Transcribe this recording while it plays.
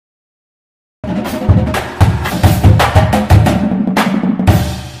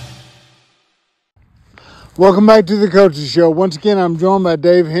Welcome back to the Coaches Show. Once again, I'm joined by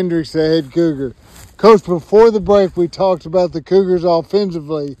Dave Hendrix, the head Cougar. Coach, before the break, we talked about the Cougars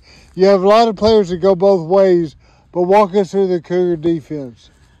offensively. You have a lot of players that go both ways, but walk us through the Cougar defense.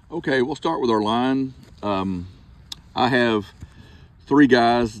 Okay, we'll start with our line. I have three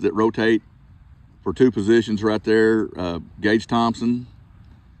guys that rotate for two positions right there. Gage Thompson,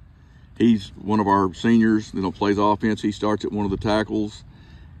 he's one of our seniors, plays offense. He starts at one of the tackles.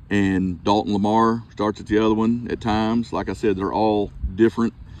 And Dalton Lamar starts at the other one at times. Like I said, they're all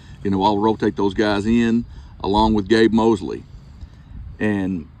different. I'll rotate those guys in along with Gabe Mosley.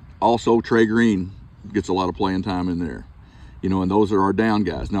 And also Trey Green gets a lot of playing time in there. And those are our down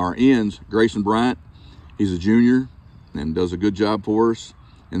guys. Now our ends, Grayson Bryant, he's a junior and does a good job for us.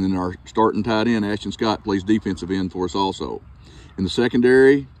 And then our starting tight end, Ashton Scott, plays defensive end for us also. In the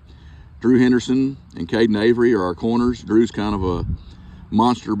secondary, Drew Henderson and Caden Avery are our corners. Drew's kind of a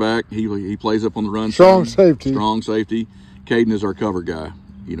monster back. He plays up on the run. Strong safety. Caden is our cover guy.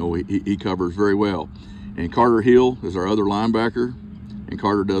 He covers very well. And Carter Hill is our other linebacker. And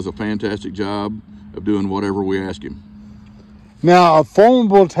Carter does a fantastic job of doing whatever we ask him. Now, a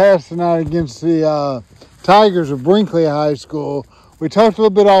formidable task tonight against the Tigers of Brinkley High School. We talked a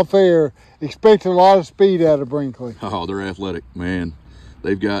little bit off air. Expect a lot of speed out of Brinkley. Oh, they're athletic, man.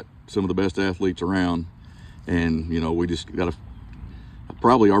 They've got some of the best athletes around. And, we just got to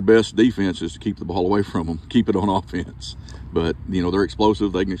probably our best defense is to keep the ball away from them, keep it on offense. But, they're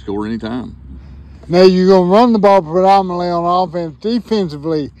explosive. They can score anytime. Now, you're going to run the ball predominantly on offense.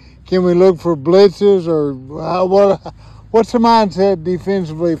 Defensively, can we look for blitzes or what's the mindset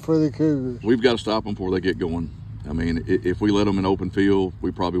defensively for the Cougars? We've got to stop them before they get going. If we let them in open field, we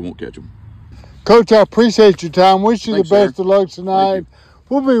probably won't catch them. Coach, I appreciate your time. Wish you the best of luck tonight. Thank you.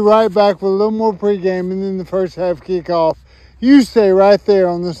 We'll be right back with a little more pregame and then the first half kickoff. You stay right there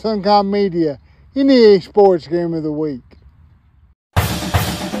on the Suncom Media, NBA Sports Game of the Week.